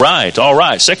All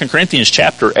right. 2 Corinthians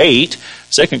chapter 8.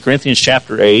 2 Corinthians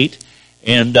chapter 8.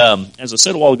 And as I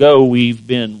said a while ago,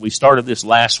 we started this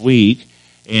last week.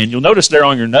 And you'll notice there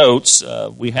on your notes,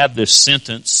 we had this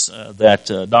sentence that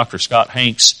Dr. Scott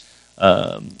Hanks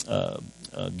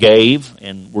gave,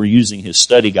 and we're using his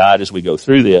study guide as we go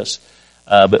through this.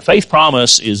 But faith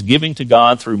promise is giving to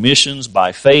God through missions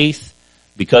by faith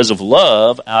because of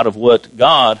love out of what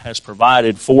God has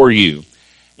provided for you.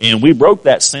 And we broke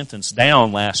that sentence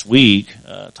down last week,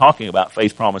 talking about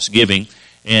faith promise giving.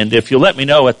 And if you'll let me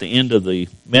know at the end of the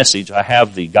message, I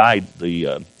have the guide,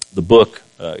 the book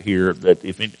here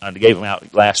that I gave them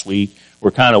out last week.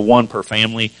 We're kind of one per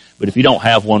family, but if you don't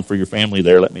have one for your family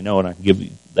there, let me know and I can give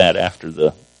you that after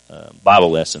the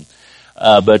Bible lesson.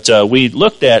 But we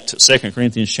looked at 2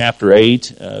 Corinthians chapter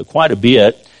 8 quite a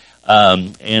bit.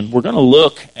 And we're going to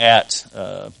look at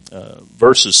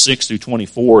verses 6 through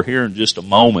 24 here in just a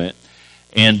moment.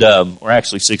 And or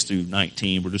actually 6 through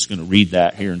 19. We're just going to read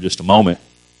that here in just a moment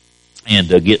and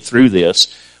get through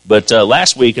this. But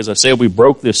last week, as I said, we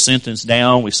broke this sentence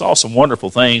down. We saw some wonderful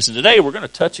things. And today we're going to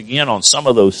touch again on some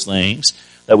of those things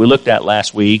that we looked at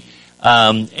last week.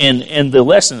 And the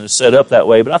lesson is set up that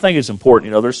way, but I think it's important.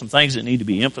 You know, there's some things that need to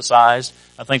be emphasized.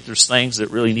 I think there's things that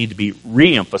really need to be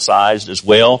re-emphasized as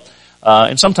well.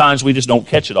 And sometimes we just don't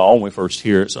catch it all when we first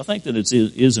hear it. So I think that it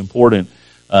is important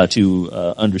to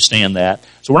understand that.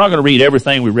 So we're not going to read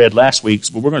everything we read last week,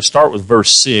 but we're going to start with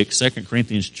verse 6, 2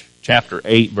 Corinthians chapter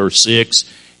 8, verse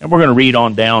 6. And we're going to read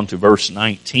on down to verse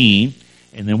 19.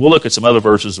 And then we'll look at some other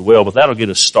verses as well, but that'll get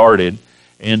us started.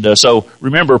 And so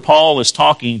remember, Paul is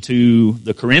talking to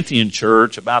the Corinthian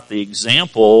church about the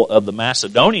example of the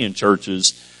Macedonian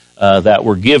churches that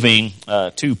were giving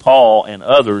to Paul and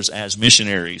others as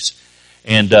missionaries.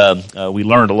 And we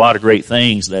learned a lot of great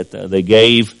things that they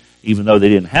gave, even though they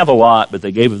didn't have a lot, but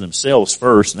they gave of themselves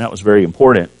first, and that was very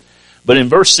important. But in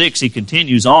verse 6, he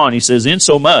continues on. He says,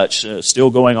 insomuch, still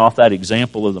going off that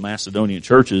example of the Macedonian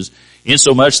churches,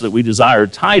 insomuch that we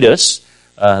desired Titus,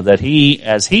 that he,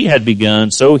 as he had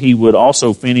begun, so he would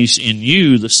also finish in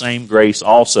you the same grace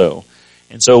also.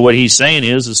 And so what he's saying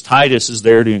is Titus is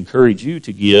there to encourage you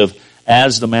to give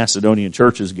as the Macedonian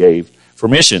churches gave for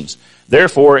missions.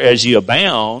 Therefore, as ye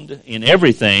abound in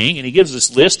everything, and he gives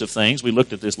this list of things, we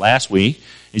looked at this last week,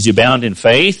 as ye abound in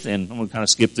faith, and I'm going to kind of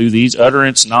skip through these,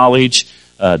 utterance, knowledge,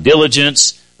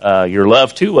 diligence, your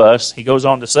love to us. He goes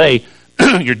on to say,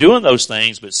 you're doing those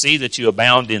things, but see that you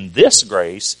abound in this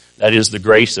grace, that is the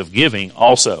grace of giving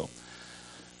also.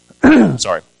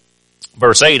 Sorry.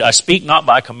 Verse 8, I speak not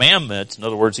by commandment. In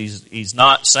other words, he's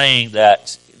not saying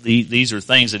that these are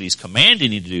things that he's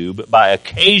commanding you to do, but by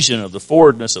occasion of the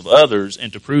forwardness of others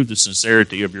and to prove the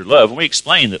sincerity of your love. And we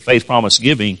explained that faith promise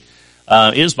giving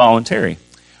is voluntary.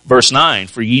 Verse 9,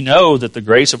 for ye know that the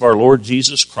grace of our Lord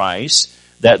Jesus Christ,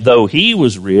 that though he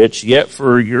was rich, yet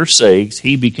for your sakes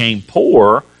he became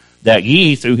poor, that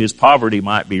ye through his poverty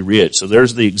might be rich. So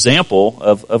there's the example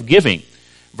of giving.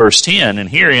 Verse 10, and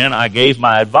herein I gave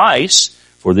my advice,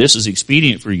 for this is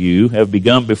expedient for you, have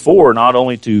begun before not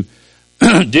only to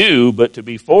do, but to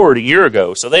be forward a year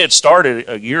ago. So they had started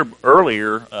a year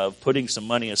earlier of putting some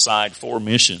money aside for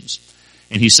missions.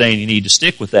 And he's saying you need to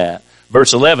stick with that.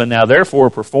 Verse 11, now therefore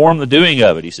perform the doing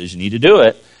of it. He says you need to do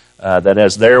it, that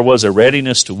as there was a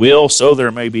readiness to will, so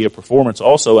there may be a performance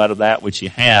also out of that which you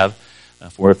have.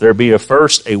 For if there be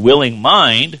first a willing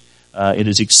mind, it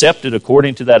is accepted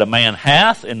according to that a man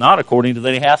hath, and not according to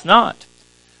that he hath not.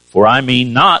 For I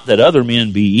mean not that other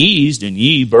men be eased, and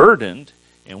ye burdened.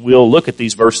 And we'll look at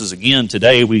these verses again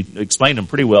today. We explained them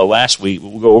pretty well last week,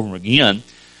 but we'll go over them again.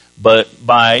 But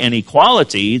by an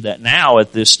equality, that now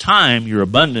at this time your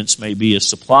abundance may be a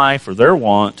supply for their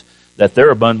want, that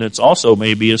their abundance also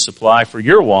may be a supply for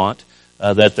your want,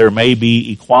 that there may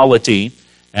be equality.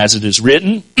 As it is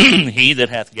written, he that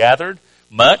hath gathered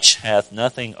much hath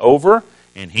nothing over,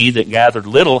 and he that gathered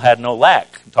little had no lack.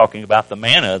 Talking about the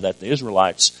manna that the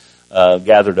Israelites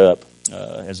gathered up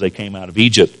as they came out of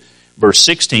Egypt. Verse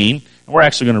 16, and we're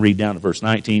actually going to read down to verse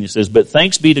 19. It says, but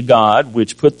thanks be to God,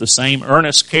 which put the same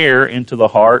earnest care into the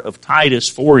heart of Titus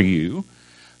for you.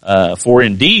 For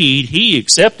indeed he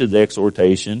accepted the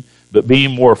exhortation, but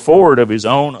being more forward of his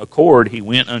own accord, he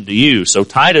went unto you. So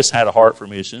Titus had a heart for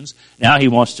missions. Now he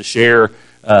wants to share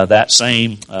that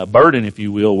same burden, if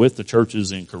you will, with the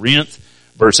churches in Corinth.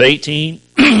 Verse 18,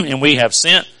 and we have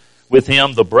sent with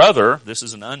him the brother, this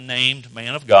is an unnamed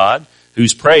man of God,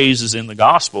 whose praise is in the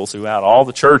gospel throughout all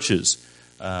the churches,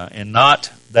 and not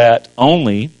that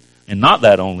only,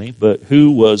 but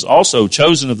who was also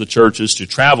chosen of the churches to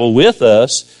travel with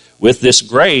us with this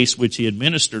grace which he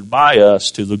administered by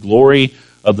us to the glory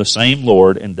of the same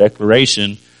Lord and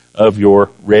declaration of your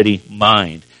ready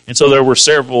mind. And so there were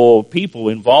several people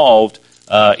involved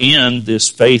in this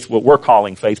faith, what we're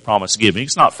calling faith promise giving.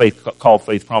 It's not called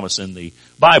faith promise in the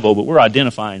Bible, but we're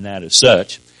identifying that as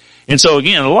such. And so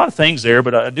again, a lot of things there,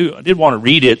 but I did want to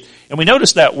read it. And we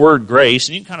noticed that word grace,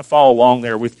 and you can kind of follow along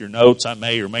there with your notes. I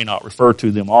may or may not refer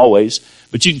to them always,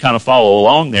 but you can kind of follow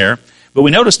along there. But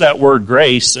we noticed that word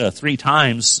grace 3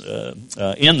 times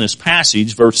in this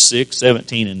passage, verse 6, 7,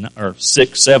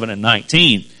 and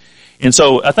 19. And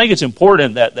so I think it's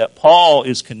important that Paul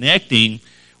is connecting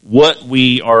what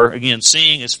we are, again,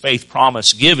 seeing as faith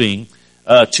promise giving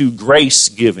to grace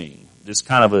giving. There's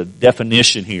kind of a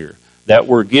definition here that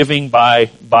we're giving by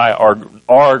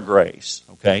our grace,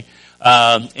 okay?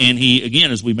 And he,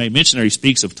 again, as we may mention there, he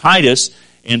speaks of Titus,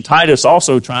 and Titus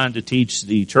also trying to teach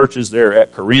the churches there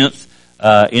at Corinth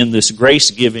in this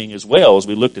grace giving as well. As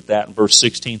we looked at that in verse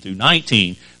 16 through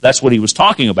 19, that's what he was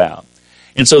talking about.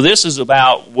 And so this is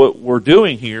about what we're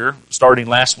doing here, starting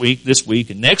last week, this week,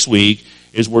 and next week,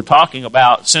 is we're talking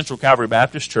about Central Calvary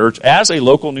Baptist Church as a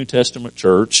local New Testament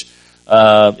church,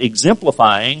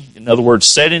 exemplifying, in other words,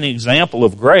 setting an example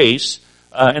of grace.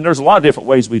 And there's a lot of different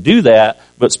ways we do that,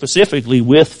 but specifically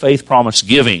with faith promise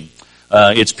giving.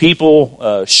 It's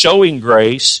people showing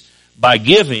grace by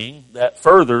giving that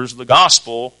furthers the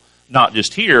gospel, not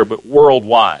just here, but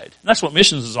worldwide. And that's what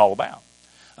missions is all about.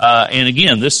 And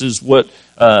again, this is what,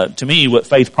 to me, what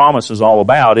faith promise is all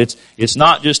about. It's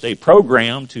not just a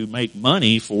program to make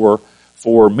money for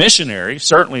missionaries.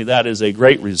 Certainly that is a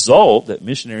great result, that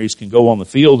missionaries can go on the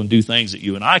field and do things that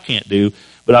you and I can't do.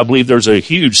 But I believe there's a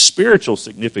huge spiritual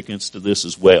significance to this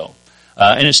as well.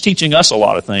 And it's teaching us a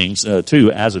lot of things,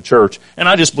 too, as a church. And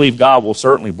I just believe God will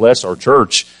certainly bless our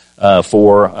church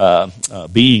for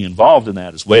being involved in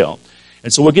that as well.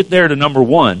 And so we'll get there to number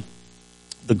 1,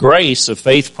 the grace of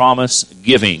faith promise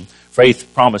giving,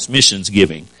 faith promise missions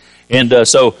giving. And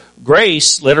so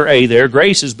grace, letter A there,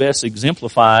 grace is best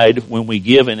exemplified when we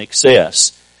give in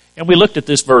excess. And we looked at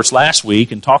this verse last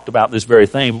week and talked about this very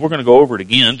thing, but we're going to go over it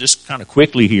again just kind of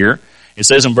quickly here. It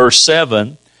says in verse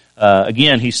 7,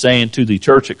 again, he's saying to the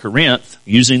church at Corinth,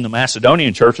 using the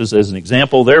Macedonian churches as an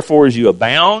example, therefore as you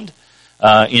abound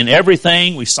in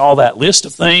everything, we saw that list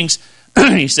of things.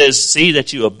 He says, see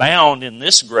that you abound in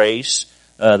this grace,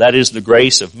 that is the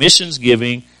grace of missions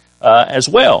giving as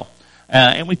well.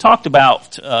 And we talked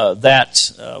about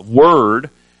that word.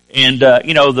 And,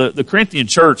 the Corinthian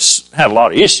church had a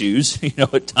lot of issues.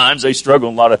 At times they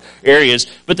struggled in a lot of areas.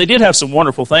 But they did have some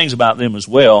wonderful things about them as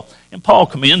well. And Paul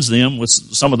commends them with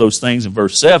some of those things in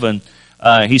verse 7.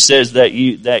 He says that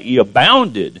you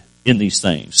abounded in these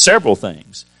things, several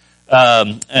things.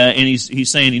 And he's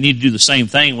saying you need to do the same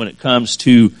thing when it comes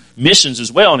to missions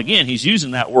as well. And again, he's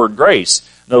using that word grace.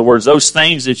 In other words, those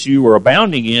things that you were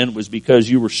abounding in was because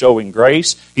you were showing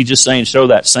grace. He's just saying show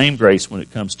that same grace when it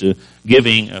comes to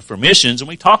giving for missions. And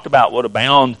we talked about what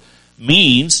abound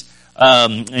means.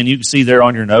 And you can see there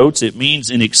on your notes, it means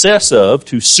in excess of,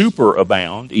 to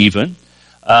superabound even.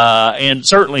 And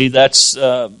certainly that's,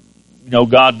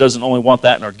 God doesn't only want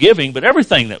that in our giving, but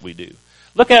everything that we do.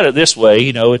 Look at it this way,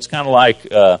 it's kind of like,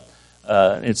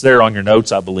 it's there on your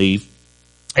notes, I believe.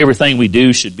 Everything we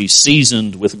do should be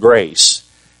seasoned with grace,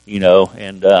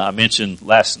 and I mentioned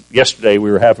yesterday we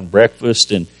were having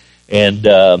breakfast and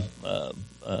the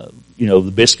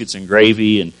biscuits and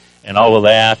gravy and all of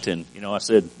that. And, I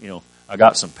said, I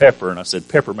got some pepper, and I said,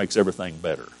 pepper makes everything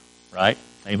better, right?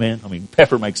 Amen?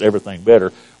 Pepper makes everything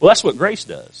better. Well, that's what grace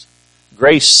does.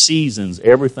 Grace seasons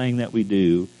everything that we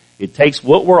do. It takes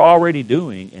what we're already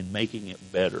doing and making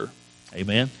it better.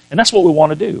 Amen? And that's what we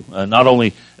want to do. Not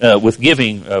only with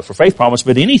giving for faith promise,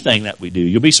 but anything that we do.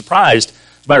 You'll be surprised,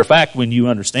 as a matter of fact, when you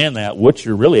understand that, what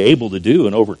you're really able to do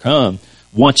and overcome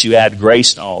once you add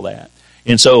grace to all that.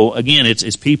 And so, again,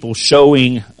 it's people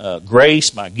showing grace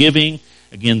by giving.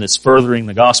 Again, that's furthering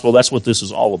the gospel. That's what this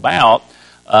is all about.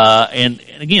 And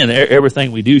again,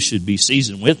 everything we do should be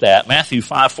seasoned with that. Matthew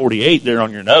 5:48 there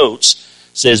on your notes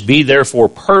says, be therefore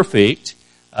perfect.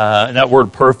 And that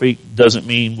word perfect doesn't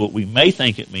mean what we may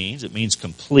think it means. It means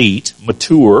complete,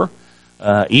 mature,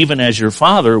 even as your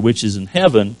Father, which is in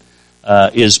heaven,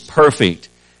 is perfect.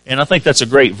 And I think that's a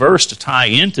great verse to tie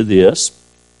into this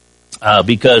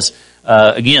because,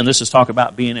 again, this is talking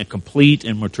about being a complete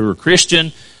and mature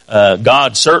Christian.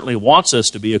 God certainly wants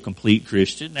us to be a complete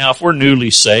Christian. Now, if we're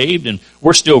newly saved and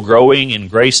we're still growing in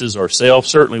graces ourselves,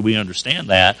 certainly we understand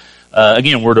that.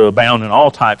 Again, we're to abound in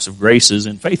all types of graces,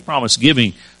 and faith promise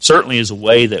giving certainly is a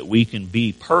way that we can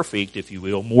be perfect, if you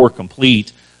will, more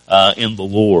complete in the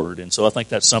Lord. And so I think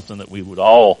that's something that we would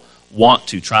all want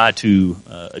to try to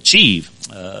achieve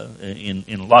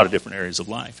in a lot of different areas of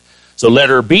life. So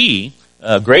letter B,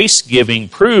 grace giving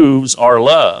proves our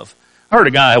love. I heard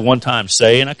a guy one time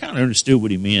say, and I kind of understood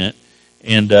what he meant,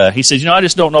 and he said, I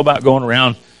just don't know about going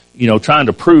around, trying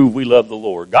to prove we love the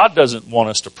Lord. God doesn't want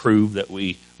us to prove that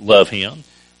we love Him.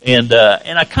 And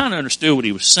I kind of understood what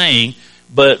he was saying,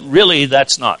 but really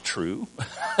that's not true,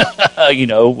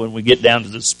 when we get down to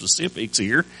the specifics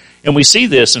here. And we see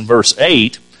this in verse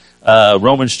 8,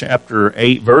 Romans chapter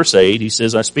 8, verse 8. He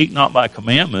says, I speak not by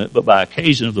commandment, but by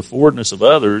occasion of the forwardness of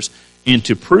others, and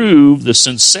to prove the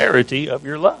sincerity of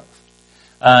your love.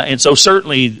 And so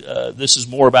certainly this is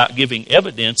more about giving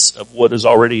evidence of what is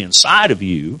already inside of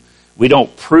you. We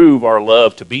don't prove our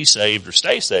love to be saved or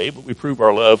stay saved, but we prove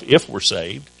our love if we're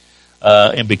saved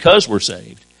and because we're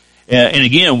saved. And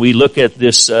again, we look at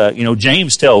this,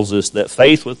 James tells us that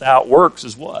faith without works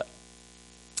is what?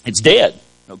 It's dead,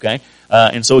 okay?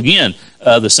 And so again,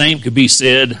 the same could be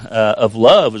said of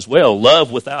love as well.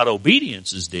 Love without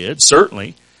obedience is dead,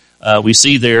 certainly. We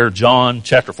see there, John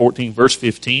chapter 14, verse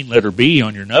 15, letter B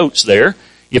on your notes there.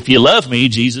 If you love me,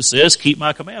 Jesus says, keep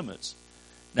my commandments.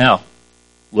 Now,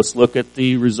 let's look at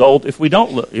the result if we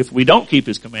don't keep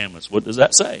His commandments. What does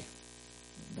that say?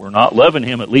 We're not loving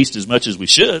Him at least as much as we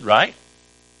should, right?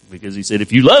 Because He said,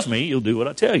 if you love me, you'll do what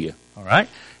I tell you, all right?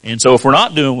 And so if we're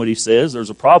not doing what He says, there's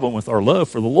a problem with our love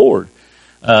for the Lord.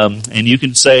 And you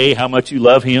can say how much you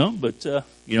love Him, but,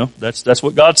 that's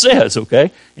what God says,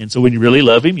 okay? And so when you really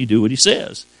love Him, you do what He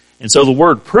says. And so the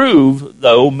word prove,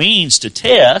 though, means to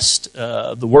test.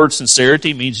 The word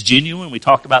sincerity means genuine. We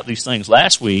talked about these things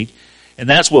last week. And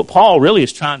that's what Paul really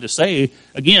is trying to say,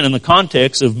 again, in the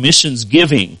context of missions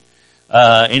giving.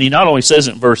 And he not only says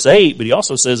it in verse 8, but he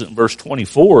also says it in verse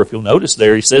 24. If you'll notice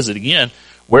there, he says it again.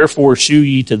 Wherefore shew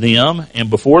ye to them and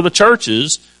before the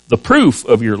churches the proof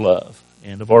of your love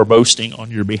and of our boasting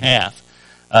on your behalf.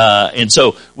 And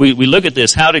so we look at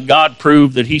this. How did God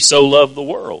prove that He so loved the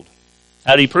world?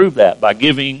 How did He prove that? By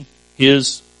giving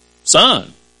His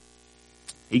Son.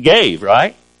 He gave,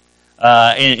 right?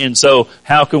 And so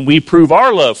how can we prove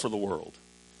our love for the world?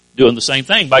 Doing the same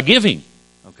thing, by giving.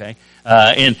 Okay?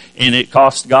 And it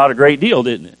cost God a great deal,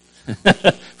 didn't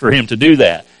it? For Him to do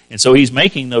that. And so He's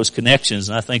making those connections,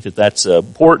 and I think that that's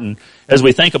important. As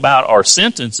we think about our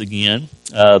sentence again,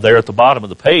 there at the bottom of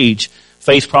the page,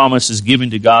 faith promise is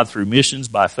given to God through missions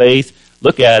by faith.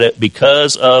 Look at it,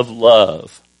 because of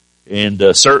love.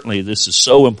 And certainly this is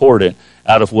so important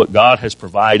out of what God has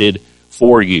provided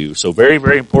for you. So very,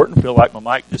 very important. I feel like my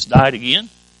mic just died again.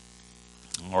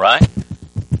 All right.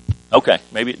 Okay,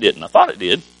 maybe it didn't. I thought it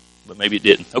did, but maybe it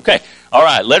didn't. Okay. All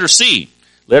right, letter C.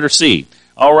 Letter C.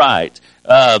 All right.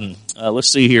 Let's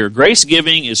see here. Grace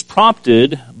giving is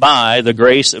prompted by the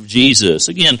grace of Jesus.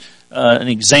 Again, an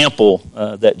example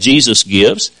that Jesus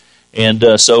gives.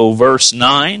 And so verse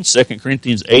 9, 2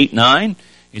 Corinthians 8:9,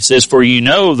 it says, for you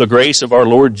know the grace of our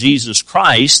Lord Jesus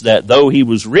Christ, that though He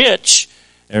was rich,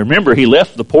 and remember He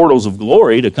left the portals of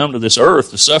glory to come to this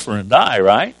earth to suffer and die,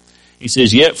 right? He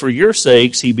says, yet for your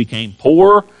sakes He became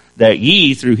poor, that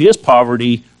ye through His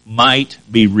poverty might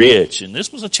be rich. And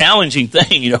this was a challenging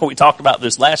thing. We talked about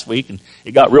this last week, and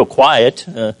it got real quiet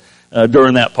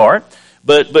during that part.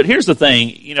 But here's the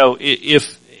thing,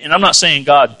 and I'm not saying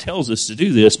God tells us to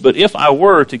do this, but if I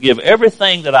were to give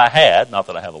everything that I had, not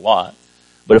that I have a lot,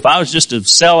 but if I was just to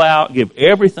sell out, give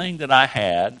everything that I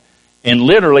had, and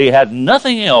literally had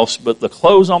nothing else but the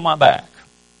clothes on my back,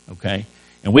 okay?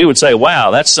 And we would say,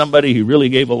 wow, that's somebody who really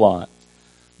gave a lot.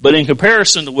 But in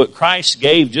comparison to what Christ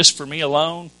gave just for me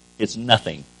alone, it's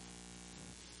nothing.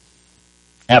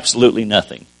 Absolutely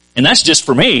nothing. And that's just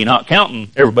for me, not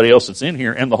counting everybody else that's in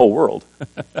here and the whole world.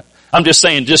 I'm just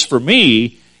saying, just for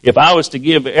me, if I was to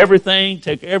give everything,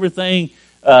 take everything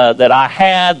that I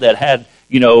had, that had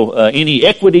any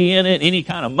equity in it, any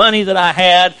kind of money that I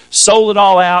had, sold it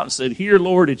all out and said, here,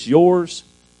 Lord, it's yours,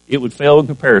 it would fail in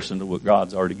comparison to what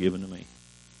God's already given to me.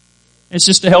 It's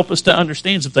just to help us to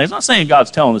understand some things. I'm not saying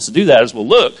God's telling us to do that as we'll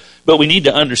look, but we need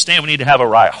to understand, we need to have a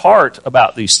right heart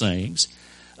about these things.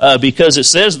 Because it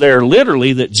says there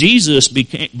literally that Jesus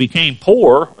became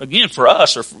poor, again for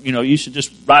us, or you should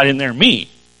just write in there me.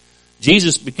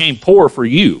 Jesus became poor for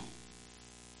you,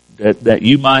 that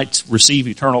you might receive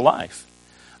eternal life.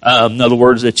 In other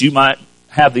words, that you might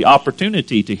have the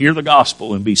opportunity to hear the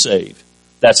gospel and be saved.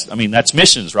 That's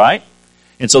missions, right?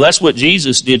 And so that's what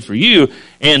Jesus did for you.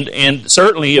 And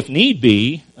certainly if need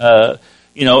be, at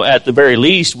the very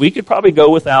least, we could probably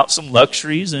go without some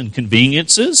luxuries and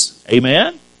conveniences.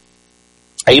 Amen?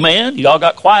 Amen? You all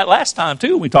got quiet last time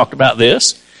too when we talked about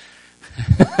this.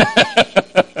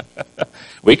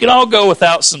 We could all go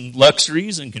without some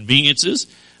luxuries and conveniences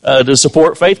to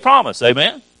support faith promise.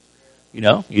 Amen? You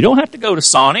know, you don't have to go to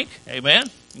Sonic, amen,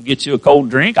 and get you a cold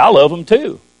drink. I love them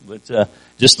too. But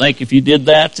just think if you did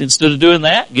that instead of doing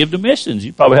that, give to missions.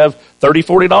 You'd probably have $30,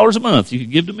 $40 a month you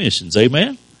could give to missions,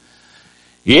 amen?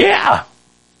 Yeah.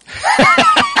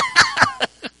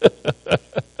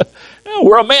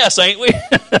 We're a mess, ain't we?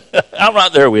 I'm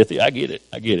right there with you. I get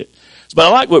it. But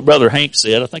I like what Brother Hank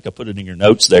said. I think I put it in your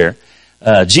notes there.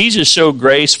 Jesus showed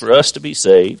grace for us to be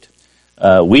saved.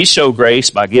 We show grace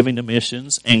by giving to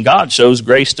missions, and God shows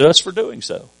grace to us for doing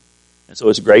so. And so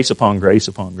it's grace upon grace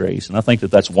upon grace. And I think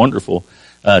that that's wonderful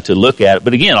to look at it.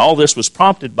 But again, all this was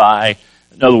prompted by,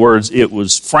 in other words, it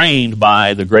was framed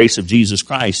by the grace of Jesus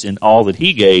Christ in all that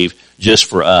He gave just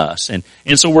for us. And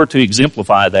so we're to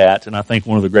exemplify that, and I think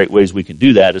one of the great ways we can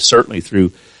do that is certainly through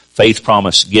faith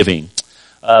promise giving.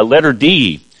 Letter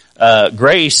D,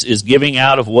 grace is giving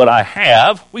out of what I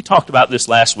have. We talked about this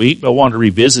last week, but I wanted to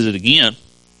revisit it again.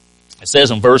 It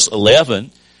says in verse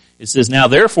 11, it says, now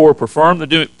therefore perform the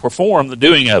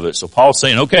doing of it. So Paul's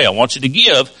saying, okay, I want you to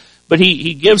give, but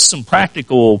he gives some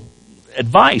practical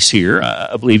advice here,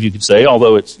 I believe you could say,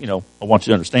 although it's, I want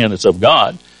you to understand it's of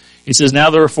God. He says, now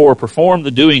therefore perform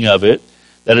the doing of it,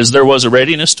 that is, there was a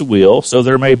readiness to will, so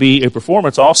there may be a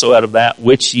performance also out of that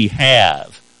which ye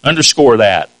have. Underscore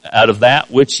that, out of that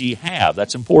which ye have.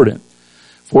 That's important.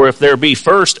 For if there be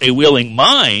first a willing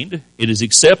mind, it is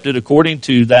accepted according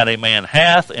to that a man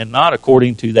hath, and not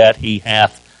according to that he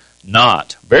hath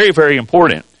not. Very, very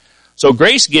important. So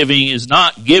grace giving is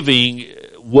not giving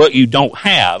what you don't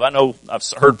have. I know I've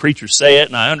heard preachers say it,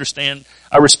 and I understand.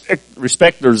 I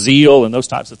respect their zeal and those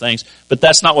types of things, but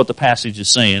that's not what the passage is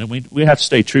saying, and we have to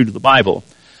stay true to the Bible.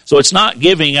 So it's not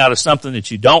giving out of something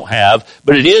that you don't have,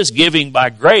 but it is giving by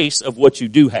grace of what you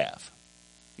do have.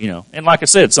 And like I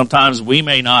said, sometimes we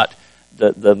may not,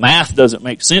 the math doesn't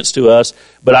make sense to us,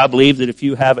 but I believe that if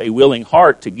you have a willing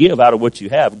heart to give out of what you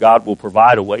have, God will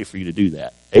provide a way for you to do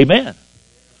that. Amen.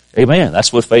 Amen.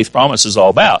 That's what faith promise is all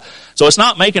about. So it's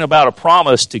not making about a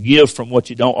promise to give from what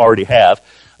you don't already have.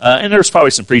 And there's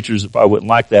probably some preachers that probably wouldn't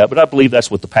like that, but I believe that's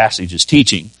what the passage is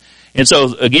teaching. And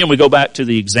so, again, we go back to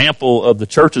the example of the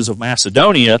churches of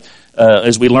Macedonia.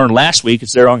 As we learned last week,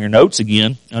 it's there on your notes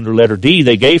again, under letter D,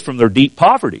 they gave from their deep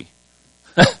poverty.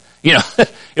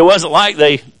 It wasn't like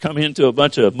they come into a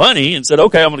bunch of money and said,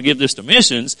 okay, I'm going to give this to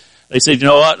missions. They said, you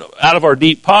know what, out of our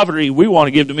deep poverty, we want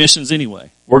to give to missions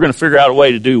anyway. We're going to figure out a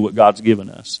way to do what God's given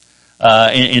us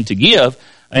and to give.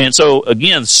 And so,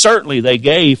 again, certainly they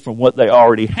gave from what they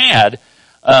already had.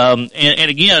 And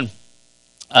again,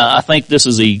 I think this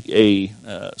is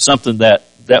something that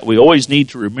we always need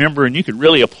to remember, and you could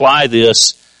really apply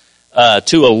this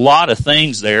to a lot of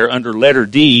things there under letter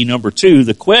D, number 2.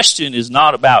 The question is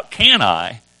not about can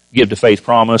I give to faith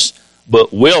promise,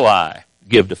 but will I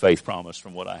give to faith promise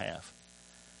from what I have?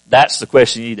 That's the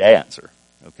question you need to answer,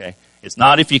 okay? It's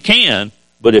not if you can,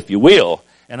 but if you will.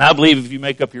 And I believe if you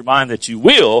make up your mind that you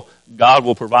will, God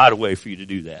will provide a way for you to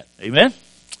do that. Amen?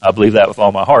 I believe that with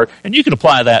all my heart. And you can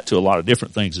apply that to a lot of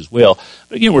different things as well.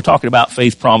 But again, we're talking about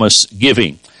faith promise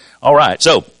giving. All right,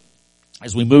 so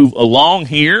as we move along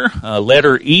here,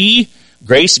 letter E,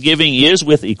 grace giving is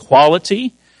with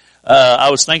equality. I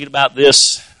was thinking about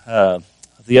this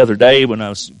the other day when I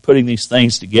was putting these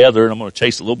things together, and I'm going to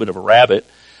chase a little bit of a rabbit.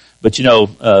 But,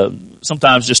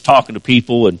 sometimes just talking to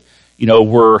people and,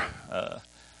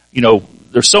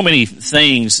 there's so many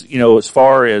things, as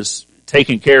far as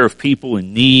taking care of people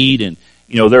in need, and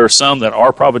there are some that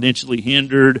are providentially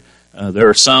hindered. There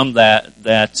are some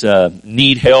that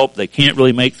need help. They can't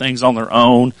really make things on their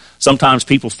own. Sometimes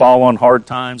people fall on hard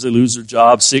times. They lose their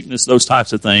job, sickness, those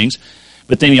types of things.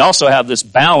 But then you also have this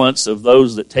balance of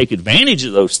those that take advantage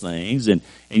of those things, and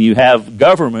you have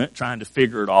government trying to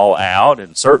figure it all out,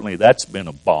 and certainly that's been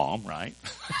a bomb, right?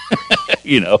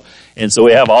 And so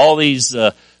we have all these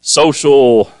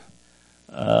socialistic,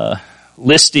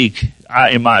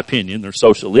 in my opinion, they're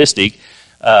socialistic,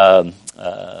 what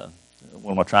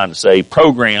am I trying to say,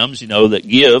 programs, that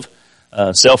give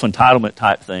self-entitlement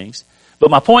type things. But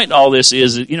my point in all this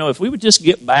is that, if we would just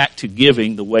get back to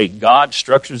giving the way God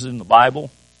structures it in the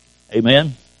Bible,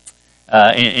 amen,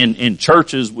 and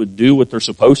churches would do what they're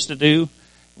supposed to do,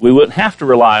 we wouldn't have to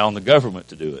rely on the government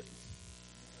to do it.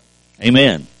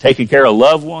 Amen. Taking care of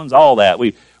loved ones, all that.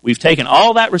 We've taken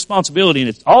all that responsibility,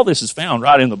 and all this is found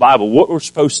right in the Bible, what we're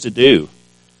supposed to do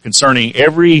concerning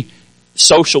every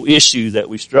social issue that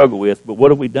we struggle with. But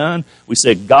what have we done? We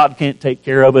said, God can't take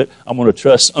care of it. I'm going to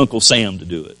trust Uncle Sam to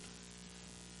do it.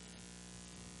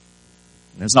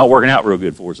 And it's not working out real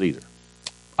good for us either.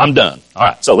 I'm done. All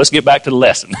right, so let's get back to the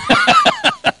lesson.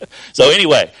 So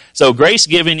anyway, grace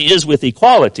giving is with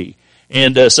equality.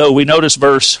 And so we notice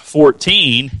verse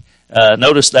 14,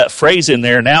 Notice that phrase in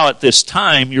there, now at this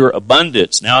time, your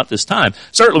abundance, now at this time.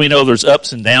 Certainly we know there's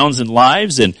ups and downs in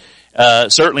lives, and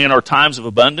certainly in our times of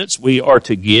abundance, we are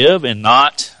to give and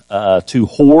not to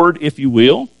hoard, if you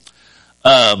will.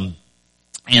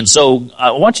 And so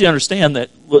I want you to understand that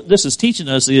what this is teaching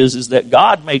us is that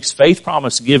God makes faith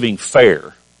promise giving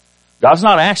fair. God's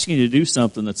not asking you to do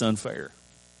something that's unfair.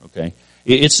 Okay?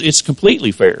 It's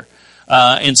completely fair.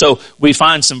 And so we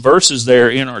find some verses there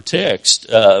in our text.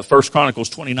 1 Chronicles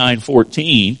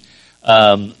 29:14.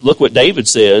 Look what David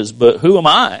says, "But who am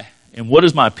I, and what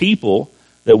is my people,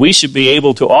 that we should be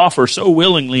able to offer so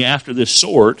willingly after this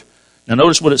sort?" Now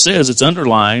notice what it says. It's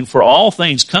underlined, "For all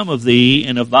things come of thee,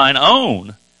 and of thine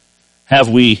own have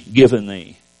we given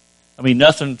thee." I mean,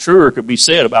 nothing truer could be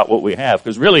said about what we have,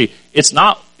 because really, it's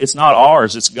not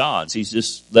ours, it's God's. He's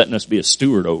just letting us be a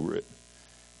steward over it.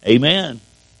 Amen.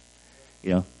 You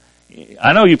know,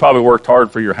 I know you probably worked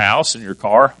hard for your house and your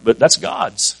car, but that's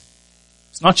God's.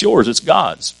 It's not yours, it's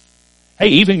God's. Hey,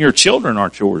 even your children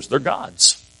aren't yours, they're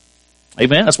God's.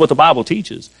 Amen. That's what the Bible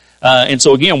teaches. And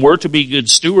so again, we're to be good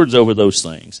stewards over those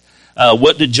things.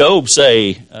 What did Job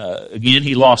say? Again,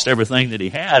 he lost everything that he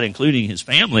had, including his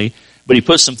family, but he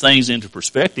put some things into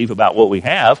perspective about what we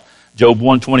have. Job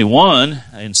 1:21,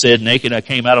 and said, "Naked I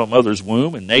came out of my mother's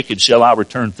womb, and naked shall I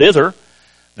return thither."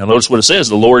 Now notice what it says,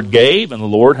 "The Lord gave, and the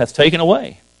Lord hath taken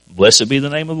away. Blessed be the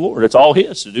name of the Lord." It's all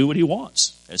his to do what he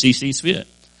wants, as he sees fit.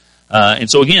 And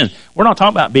so again, we're not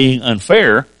talking about being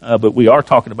unfair, but we are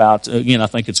talking about, again, I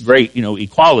think it's great,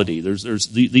 equality.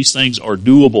 These things are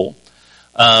doable.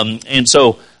 And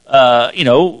so,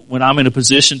 when I'm in a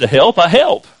position to help, I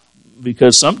help.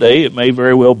 Because someday it may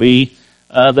very well be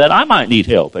that I might need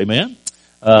help. Amen?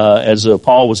 As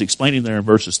Paul was explaining there in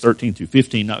verses 13 through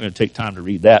 15, not going to take time to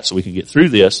read that so we can get through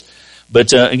this.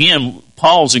 But again,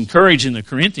 Paul's encouraging the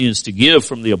Corinthians to give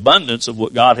from the abundance of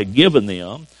what God had given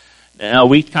them. Now,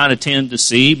 we kind of tend to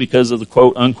see, because of the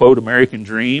quote, unquote, American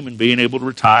dream and being able to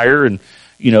retire and,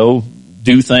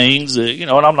 do things, and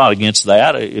I'm not against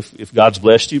that. If God's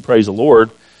blessed you, praise the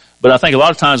Lord. But I think a lot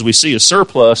of times we see a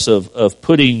surplus of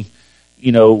putting,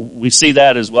 we see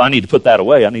that as, well, I need to put that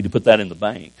away. I need to put that in the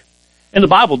bank. And the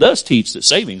Bible does teach that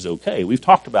saving's okay. We've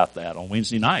talked about that on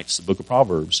Wednesday nights, the book of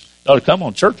Proverbs. You ought to come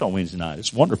on church on Wednesday night.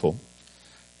 It's wonderful.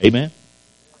 Amen.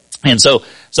 And so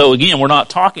again, we're not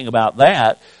talking about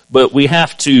that, but we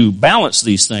have to balance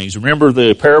these things. Remember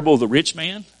the parable of the rich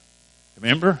man?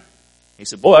 Remember? He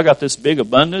said, boy, I got this big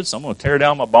abundance. I'm going to tear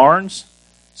down my barns.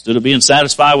 Instead of being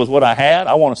satisfied with what I had,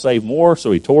 I want to save more.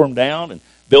 So he tore them down and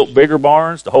built bigger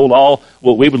barns to hold all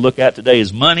what we would look at today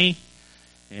as money.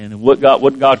 And what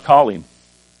did God call him?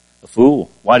 A fool.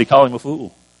 Why did he call him a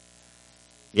fool?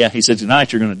 Yeah, he said,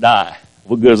 tonight you're going to die.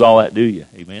 What good does all that do you?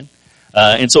 Amen.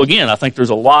 And so again, I think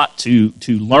there's a lot to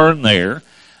learn there.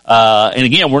 And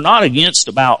again, we're not against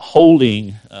about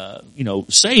holding,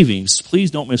 savings. Please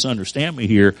don't misunderstand me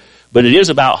here. But it is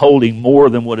about holding more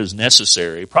than what is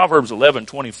necessary. Proverbs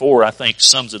 11:24, I think,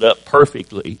 sums it up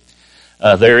perfectly.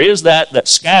 There is that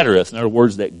scattereth, in other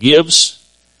words, that gives,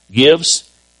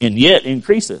 and yet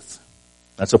increaseth.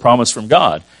 That's a promise from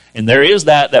God. And there is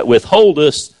that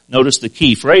withholdeth, notice the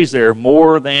key phrase there,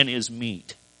 more than is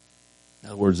meet. In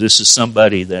other words, this is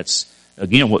somebody that's,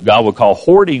 again, what God would call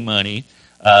hoarding money,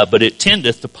 but it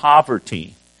tendeth to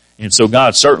poverty. And so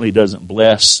God certainly doesn't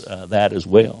bless that as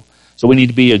well. So we need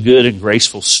to be a good and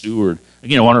graceful steward.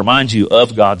 Again, I want to remind you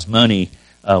of God's money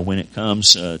when it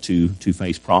comes to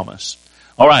faith promise.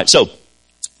 All right, so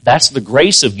that's the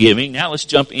grace of giving. Now let's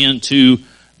jump into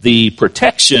the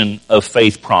protection of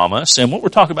faith promise. And what we're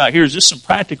talking about here is just some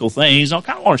practical things. I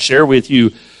kind of want to share with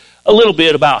you a little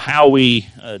bit about how we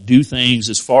do things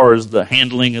as far as the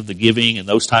handling of the giving and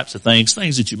those types of things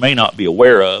that you may not be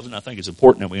aware of, and I think it's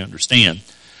important that we understand.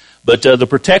 But the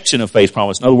protection of faith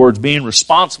promise, in other words, being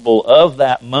responsible of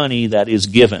that money that is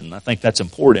given. I think that's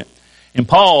important. And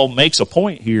Paul makes a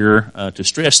point here to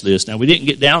stress this. Now, we didn't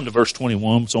get down to verse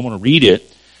 21, so I'm going to read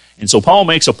it. And so Paul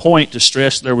makes a point to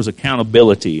stress there was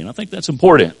accountability, and I think that's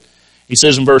important. He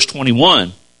says in verse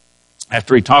 21,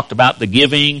 after he talked about the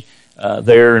giving,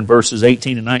 there in verses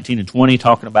 18 and 19 and 20,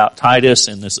 talking about Titus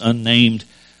and this unnamed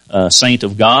saint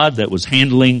of God that was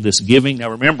handling this giving.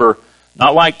 Now remember,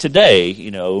 not like today,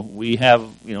 we have,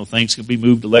 things can be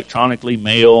moved electronically,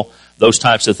 mail, those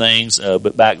types of things.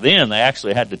 But back then, they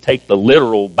actually had to take the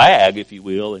literal bag, if you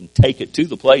will, and take it to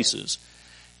the places.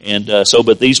 And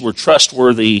but these were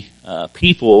trustworthy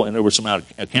people, and there was some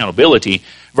accountability.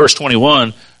 Verse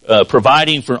 21,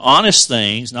 providing for honest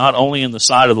things, not only in the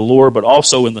sight of the Lord, but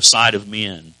also in the sight of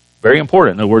men. Very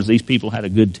important. In other words, these people had a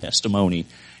good testimony.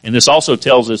 And this also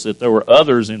tells us that there were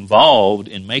others involved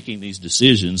in making these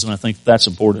decisions, and I think that's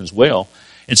important as well.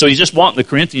 And so he's just wanting the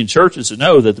Corinthian churches to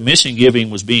know that the mission giving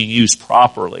was being used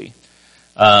properly.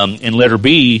 In letter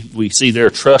B, we see they're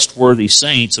trustworthy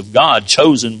saints of God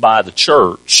chosen by the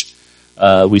church.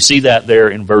 We see that there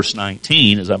in verse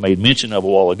 19, as I made mention of a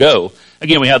while ago.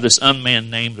 Again, we have this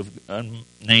unnamed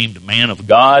man of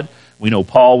God. We know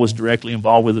Paul was directly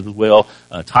involved with it as well.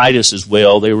 Titus as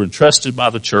well. They were entrusted by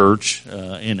the church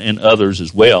and others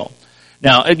as well.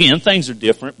 Now, again, things are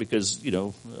different because,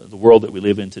 the world that we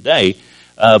live in today.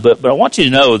 But I want you to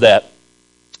know that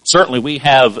certainly we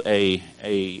have a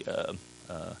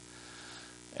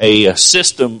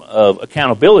system of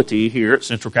accountability here at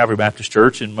Central Calvary Baptist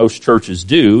Church, and most churches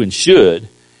do and should.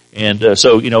 And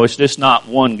so, it's just not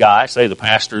one guy, say the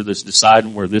pastor, that's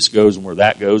deciding where this goes and where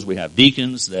that goes. We have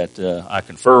deacons that I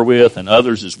confer with and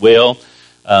others as well.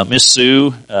 Miss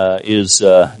Sue does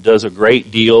a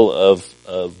great deal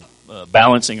of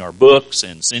balancing our books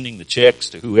and sending the checks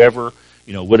to whoever,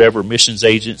 whatever missions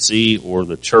agency or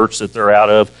the church that they're out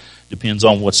of. Depends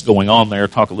on what's going on there.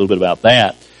 Talk a little bit about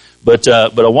that. But I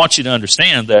want you to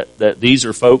understand that these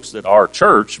are folks that our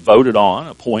church voted on,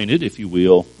 appointed, if you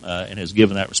will, and has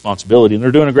given that responsibility, and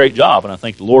they're doing a great job, and I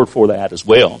thank the Lord for that as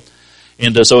well.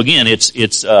 And so again,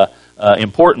 it's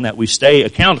important that we stay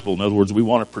accountable. In other words, we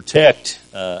want to protect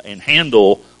and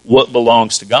handle what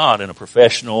belongs to God in a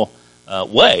professional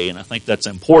way, and I think that's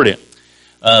important.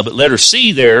 But letter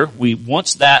C there,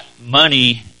 once that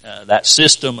money, that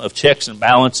system of checks and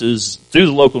balances through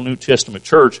the local New Testament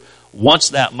church, once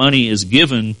that money is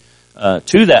given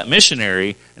to that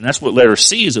missionary, and that's what letter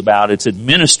C is about, it's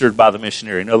administered by the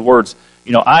missionary. In other words,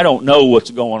 I don't know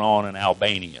what's going on in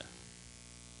Albania.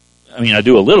 I mean, I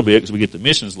do a little bit because we get the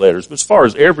missions letters, but as far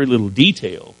as every little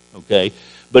detail, okay?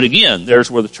 But again,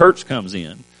 there's where the church comes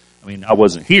in. I mean, I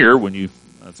wasn't here when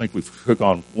I think we've took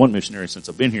on one missionary since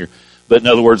I've been here. But in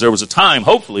other words, there was a time,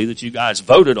 hopefully, that you guys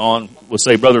voted on, let's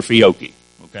say, Brother Fiocchi.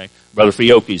 Okay, Brother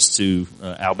Fiocchi's to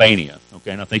Albania.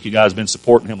 Okay, and I think you guys have been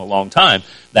supporting him a long time.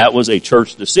 That was a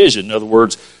church decision. In other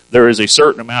words, there is a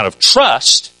certain amount of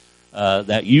trust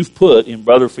that you've put in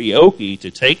Brother Fiocchi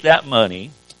to take that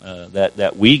money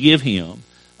that we give him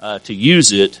to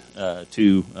use it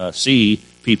to see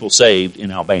people saved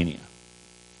in Albania.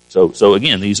 So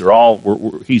again, these are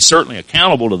all. He's certainly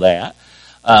accountable to that.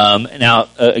 Now,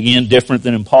 again, different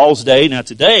than in Paul's day. Now,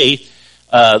 today.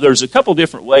 There's a couple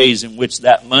different ways in which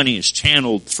that money is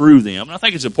channeled through them. And I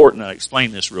think it's important to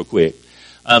explain this real quick.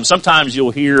 Sometimes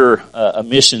you'll hear a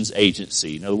missions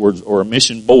agency, in other words, or a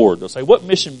mission board. They'll say, what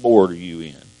mission board are you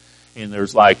in? And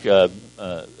there's like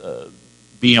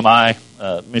BMI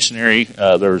missionary.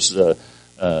 There's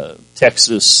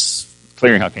Texas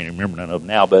Clearing. I can't even remember none of them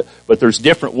now. But there's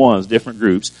different ones, different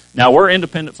groups. Now, we're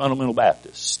Independent Fundamental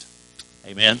Baptist.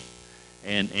 Amen.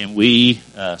 And we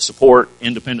support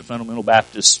Independent Fundamental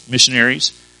Baptist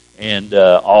missionaries, and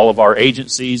all of our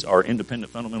agencies are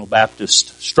Independent Fundamental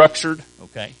Baptist structured.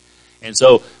 Okay, and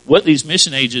so what these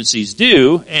mission agencies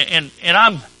do, and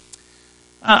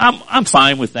I'm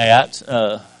fine with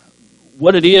that.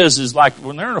 What it is like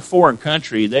when they're in a foreign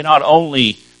country, they're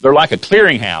like a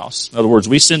clearinghouse. In other words,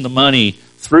 we send the money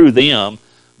through them,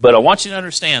 but I want you to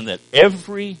understand that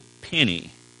every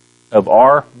penny of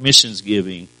our missions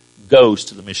giving goes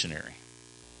to the missionary.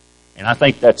 And I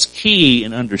think that's key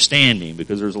in understanding,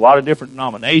 because there's a lot of different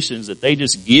denominations that they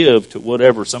just give to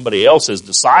whatever somebody else has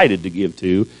decided to give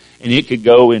to, and it could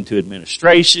go into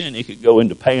administration, it could go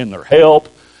into paying their help,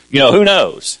 who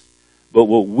knows. But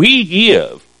what we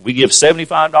give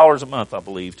 $75 a month, I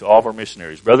believe, to all of our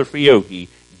missionaries. Brother Fiocchi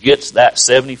gets that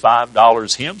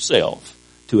 $75 himself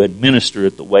to administer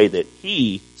it the way that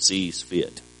he sees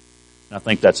fit. And I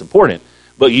think that's important.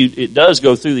 But it does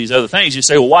go through these other things. You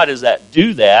say, well, why does that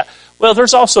do that? Well,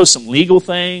 there's also some legal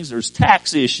things. There's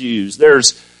tax issues.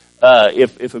 There's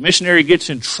if a missionary gets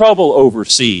in trouble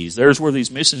overseas, there's where these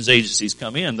missions agencies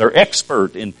come in. They're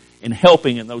expert in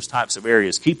helping in those types of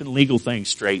areas, keeping legal things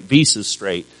straight, visas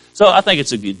straight. So I think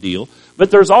it's a good deal. But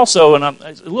there's also,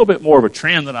 it's a little bit more of a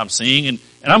trend that I'm seeing, and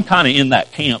I'm kind of in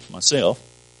that camp myself.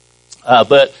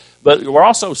 But we're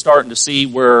also starting to see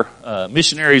where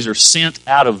missionaries are sent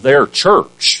out of their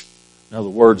church. In other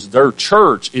words, their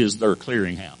church is their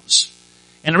clearinghouse.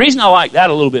 And the reason I like that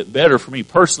a little bit better for me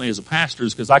personally as a pastor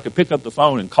is because I could pick up the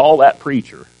phone and call that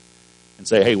preacher and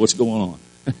say, hey, what's going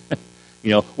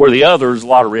on? Where the other is a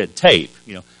lot of red tape.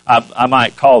 I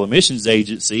might call the missions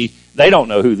agency. They don't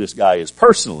know who this guy is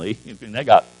personally. And they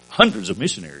got hundreds of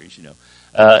missionaries,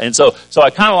 And so I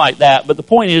kind of like that. But the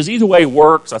point is, either way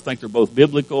works. I think they're both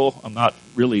biblical. I'm not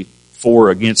really for or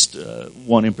against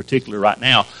one in particular right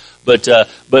now. But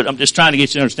I'm just trying to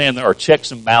get you to understand there are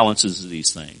checks and balances of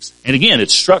these things. And again,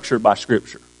 it's structured by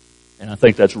Scripture. And I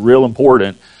think that's real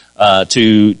important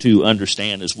to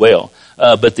understand as well.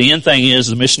 But the end thing is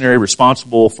the missionary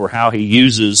responsible for how he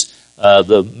uses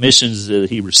the missions that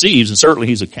he receives, and certainly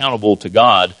he's accountable to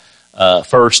God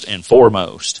first and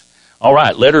foremost. All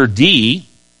right, letter D,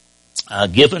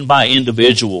 given by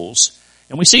individuals.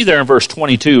 And we see there in verse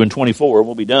 22 and 24,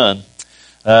 we'll be done.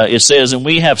 It says, and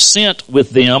we have sent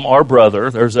with them our brother,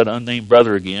 there's that unnamed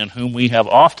brother again, whom we have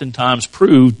oftentimes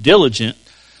proved diligent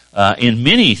in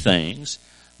many things,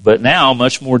 but now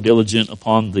much more diligent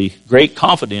upon the great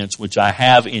confidence which I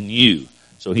have in you.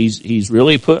 So he's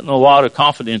really putting a lot of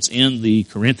confidence in the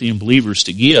Corinthian believers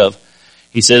to give.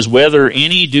 He says, whether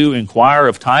any do inquire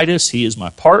of Titus, he is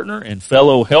my partner and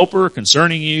fellow helper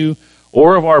concerning you,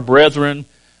 or of our brethren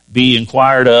be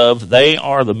inquired of. They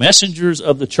are the messengers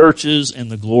of the churches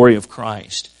and the glory of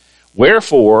Christ.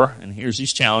 Wherefore, and here's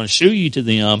his challenge, shew ye to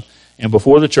them and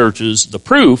before the churches the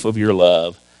proof of your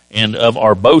love and of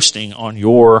our boasting on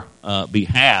your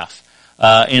behalf.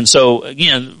 And so,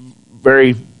 again,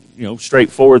 very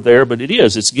straightforward there, but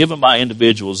it's given by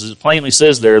individuals. As it plainly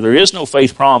says there is no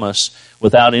faith promise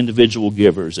without individual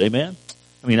givers. Amen?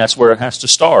 I mean, that's where it has to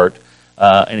start.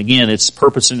 And again, it's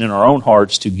purposing in our own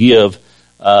hearts to give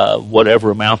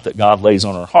whatever amount that God lays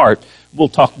on our heart. We'll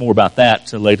talk more about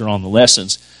that later on in the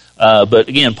lessons. But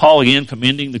again, Paul again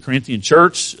commending the Corinthian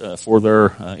church for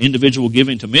their individual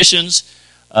giving to missions,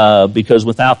 because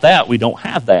without that, we don't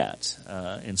have that.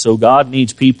 And so God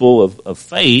needs people of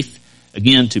faith,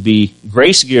 again, to be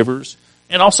grace givers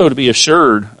and also to be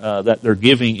assured that their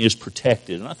giving is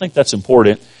protected. And I think that's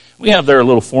important. We have there a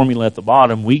little formula at the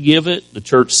bottom. We give it, the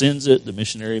church sends it, the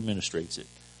missionary administrates it.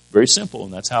 Very simple,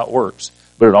 and that's how it works.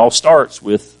 But it all starts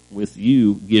with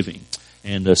you giving.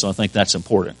 And so I think that's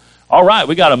important. All right,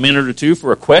 we got a minute or two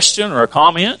for a question or a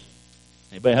comment.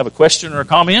 Anybody have a question or a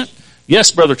comment?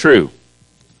 Yes, Brother True.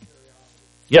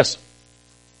 Yes.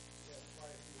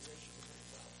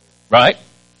 Right.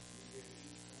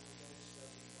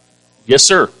 Yes,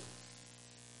 sir.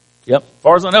 Yep. As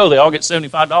far as I know, they all get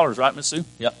 $75, right, Miss Sue?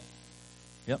 Yep.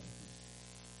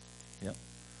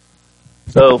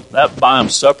 So that buy them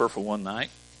supper for one night.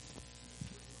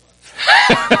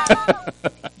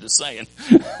 Just saying.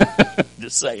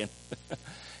 Just saying.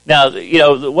 Now,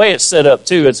 the way it's set up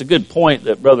too, it's a good point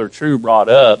that Brother True brought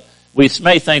up. We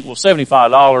may think, well,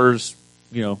 $75,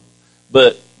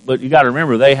 but you got to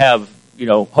remember they have,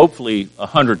 hopefully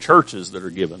 100 churches that are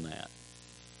given that.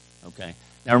 Okay.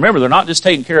 Now remember, they're not just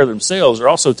taking care of themselves; they're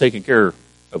also taking care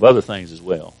of other things as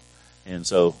well. And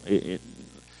so,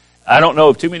 I don't know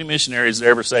of too many missionaries that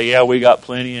ever say, "Yeah, we got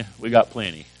plenty."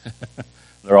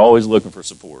 They're always looking for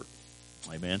support.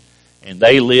 Amen. And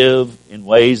they live in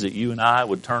ways that you and I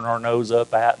would turn our nose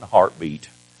up at in a heartbeat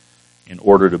in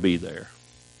order to be there.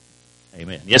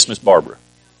 Amen. Yes, Miss Barbara.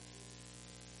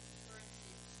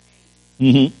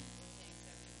 Mm-hmm.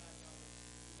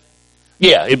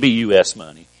 Yeah, it'd be U.S.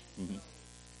 money. Mm-hmm.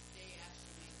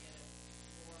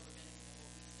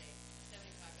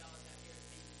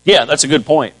 Yeah, that's a good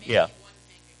point. Yeah.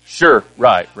 Sure,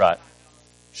 right.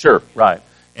 Sure, right.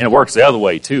 And it works the other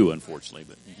way too, unfortunately.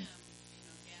 But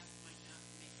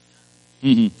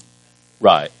mm-hmm.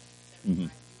 Right. Mm-hmm.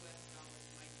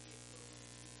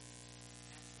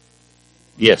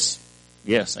 Yes.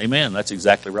 Amen. That's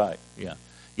exactly right.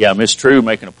 Yeah. Miss True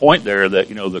making a point there that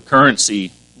the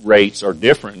currency rates are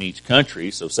different in each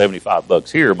country. So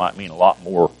 $75 here might mean a lot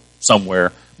more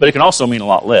somewhere, but it can also mean a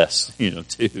lot less, too.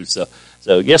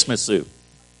 So yes, Miss Sue.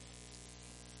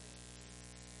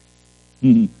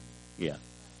 Mm-hmm. Yeah.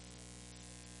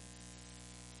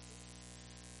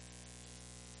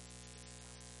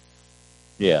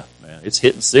 Yeah, man, it's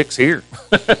hitting 6 here.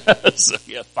 So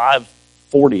yeah,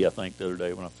 540 I think the other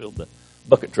day when I filled the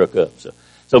bucket truck up.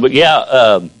 But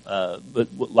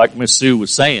like Miss Sue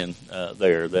was saying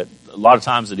there, that a lot of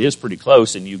times it is pretty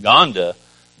close in Uganda,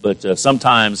 but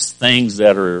sometimes things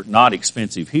that are not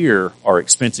expensive here are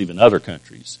expensive in other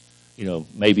countries.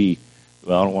 Maybe,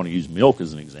 well, I don't want to use milk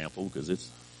as an example because it's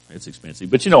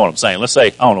expensive, but you know what I'm saying. Let's say, I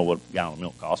don't know what a gallon of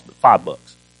milk costs, but $5.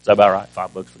 Is that about right?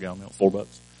 $5 for a gallon of milk, $4?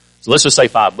 So let's just say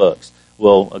 $5.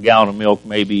 Well, a gallon of milk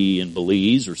maybe in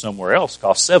Belize or somewhere else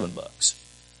costs $7.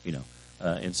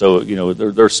 And so,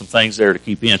 there's some things there to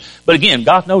keep in. But again,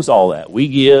 God knows all that. We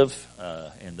give,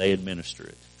 and they administer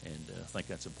it. And I think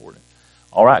that's important.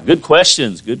 All right, good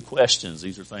questions.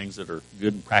 These are things that are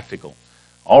good and practical.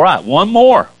 All right, one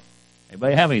more.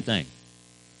 Anybody have anything?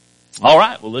 All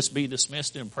right, well, let's be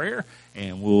dismissed in prayer,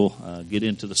 and we'll get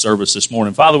into the service this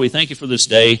morning. Father, we thank you for this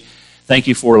day. Thank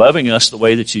you for loving us the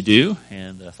way that you do.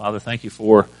 And, Father, thank you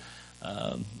for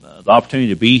the opportunity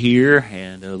to be here.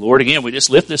 And Lord, again, we just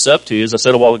lift this up to you. As I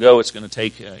said a while ago, it's going to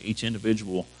take each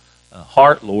individual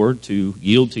heart, Lord, to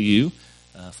yield to you,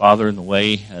 Father, in the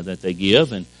way that they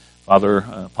give. And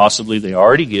Father, possibly they are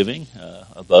already giving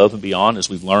above and beyond. As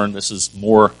we've learned, this is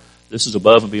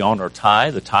above and beyond our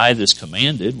tithe. The tithe is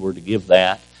commanded. We're to give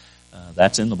that.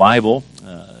 That's in the Bible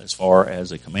as far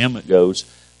as a commandment goes.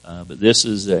 But this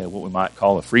is what we might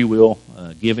call a free will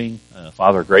giving,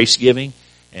 Father, grace giving.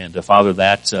 And Father,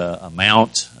 that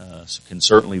amount can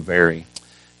certainly vary.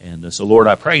 And so, Lord,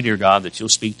 I pray, dear God, that you'll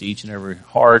speak to each and every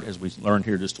heart. As we learned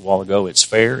here just a while ago, it's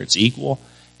fair, it's equal.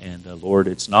 And Lord,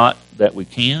 it's not that we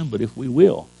can, but if we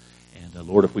will. And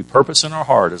Lord, if we purpose in our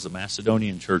heart as the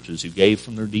Macedonian churches who gave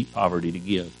from their deep poverty to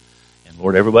give. And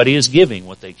Lord, everybody is giving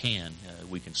what they can.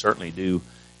 We can certainly do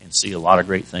and see a lot of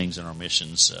great things in our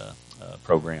missions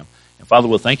program. And Father,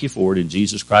 we'll thank you for it. In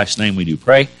Jesus Christ's name we do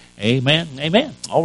pray. Amen. Amen. All